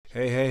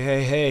Hey, hey,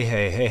 hey, hey,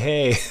 hey, hey,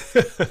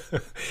 hey.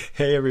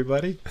 Hey,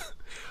 everybody.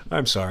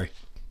 I'm sorry.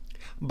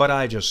 But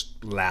I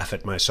just laugh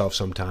at myself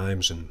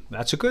sometimes, and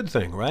that's a good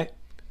thing, right?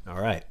 All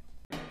right.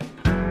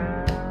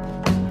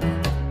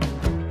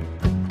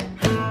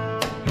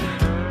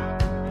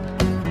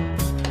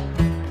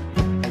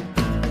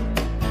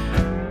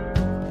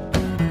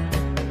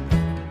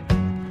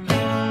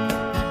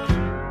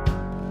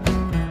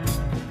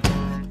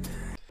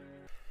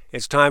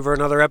 It's time for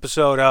another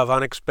episode of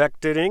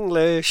Unexpected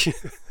English.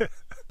 Excellent!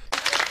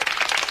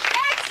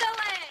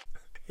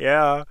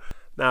 Yeah.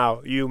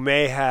 Now, you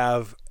may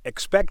have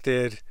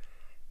expected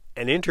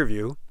an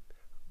interview,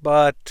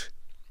 but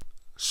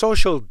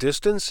social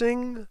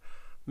distancing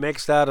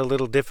makes that a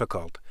little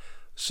difficult.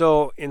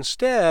 So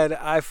instead,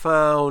 I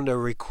found a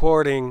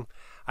recording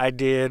I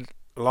did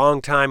a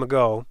long time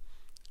ago,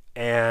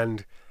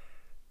 and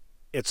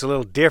it's a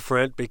little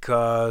different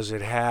because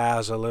it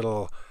has a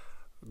little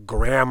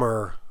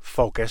grammar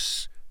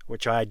focus,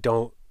 which I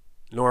don't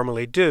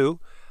normally do,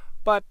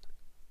 but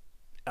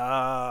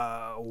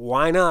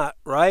why not,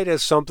 right?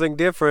 As something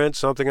different,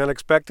 something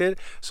unexpected.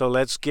 So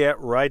let's get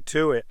right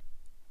to it.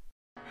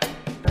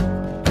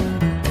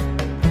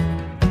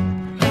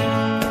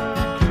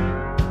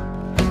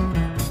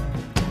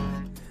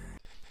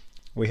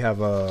 We have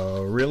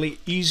a really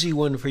easy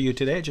one for you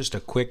today, just a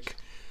quick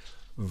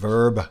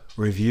verb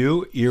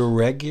review.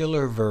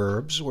 Irregular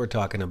verbs. We're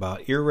talking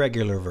about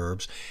irregular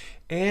verbs.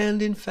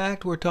 And in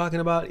fact, we're talking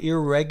about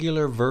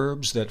irregular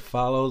verbs that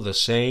follow the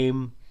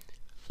same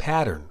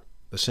pattern,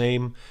 the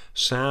same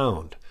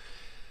sound.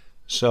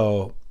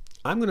 So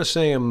I'm going to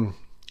say them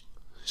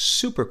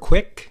super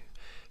quick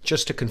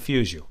just to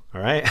confuse you,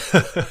 all right?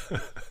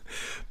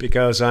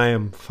 Because I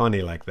am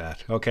funny like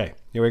that. Okay,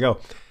 here we go.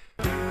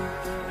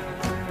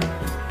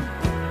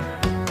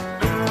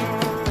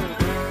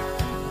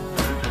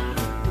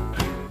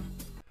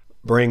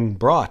 Bring,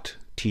 brought,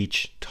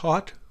 teach,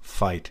 taught,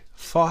 fight,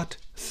 fought,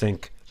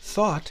 think,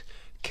 thought,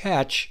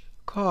 catch,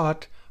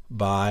 caught,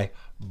 buy,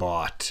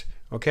 bought.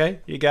 Okay,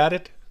 you got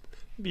it?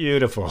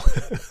 Beautiful.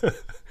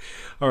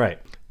 All right,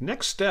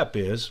 next step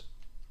is,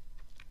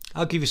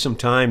 I'll give you some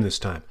time this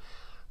time.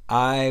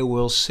 I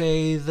will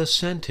say the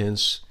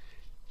sentence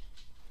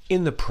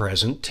in the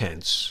present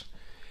tense,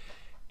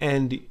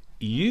 and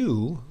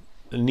you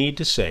need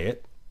to say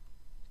it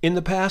in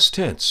the past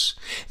tense.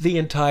 The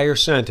entire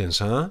sentence,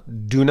 huh?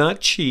 Do not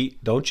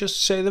cheat. Don't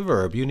just say the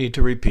verb. You need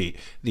to repeat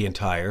the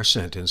entire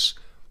sentence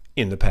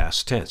in the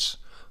past tense.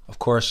 Of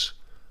course,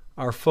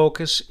 our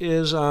focus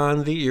is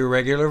on the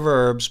irregular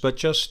verbs, but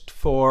just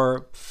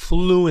for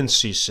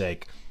fluency's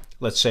sake,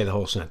 let's say the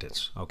whole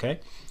sentence,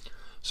 okay?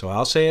 So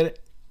I'll say it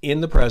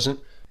in the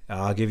present.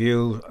 I'll give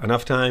you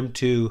enough time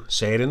to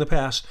say it in the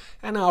past,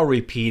 and I'll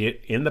repeat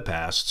it in the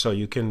past so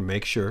you can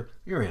make sure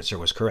your answer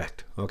was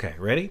correct. Okay,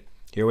 ready?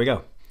 Here we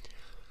go.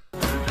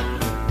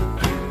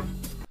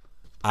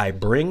 I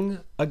bring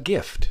a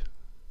gift.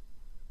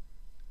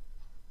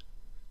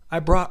 I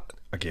brought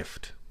a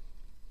gift.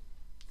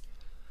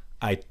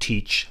 I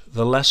teach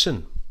the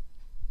lesson.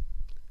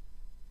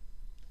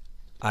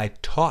 I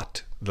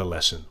taught the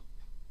lesson.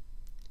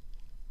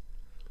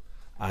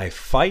 I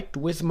fight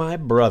with my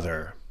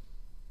brother.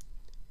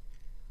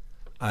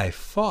 I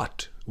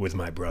fought with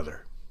my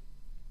brother.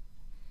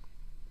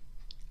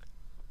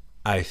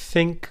 I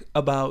think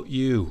about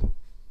you.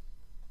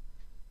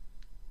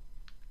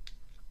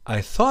 I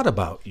thought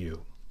about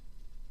you.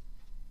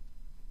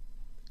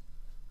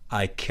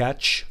 I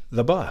catch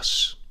the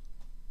bus.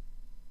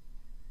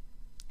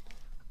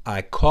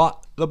 I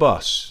caught the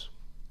bus.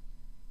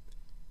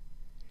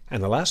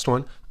 And the last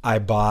one, I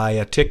buy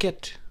a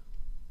ticket.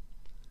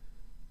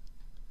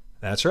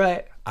 That's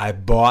right. I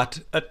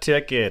bought a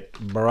ticket.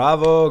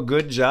 Bravo.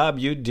 Good job.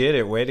 You did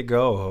it. Way to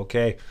go.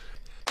 Okay.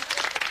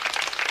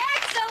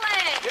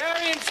 Excellent!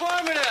 Very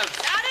informative.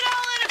 Not at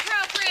all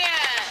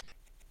inappropriate!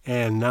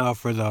 And now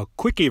for the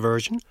quickie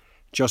version,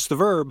 just the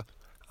verb.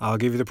 I'll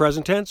give you the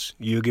present tense.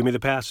 You give me the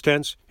past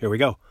tense. Here we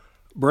go.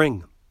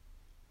 Bring.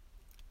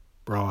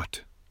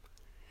 Brought.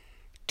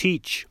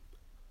 Teach.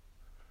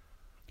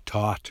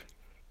 Taught.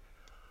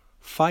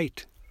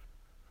 Fight.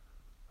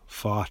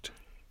 Fought.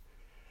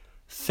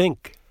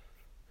 Think.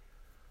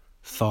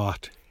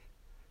 Thought.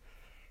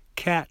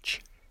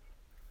 Catch.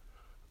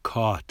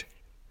 Caught.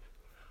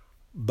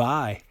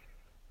 Buy.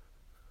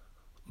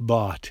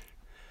 Bought.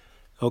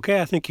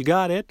 Okay, I think you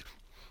got it.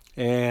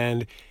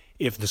 And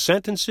if the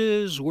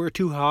sentences were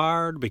too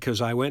hard because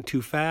I went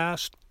too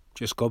fast,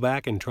 just go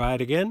back and try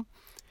it again.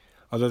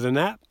 Other than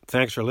that,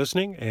 thanks for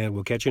listening, and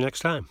we'll catch you next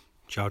time.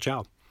 Ciao,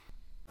 ciao.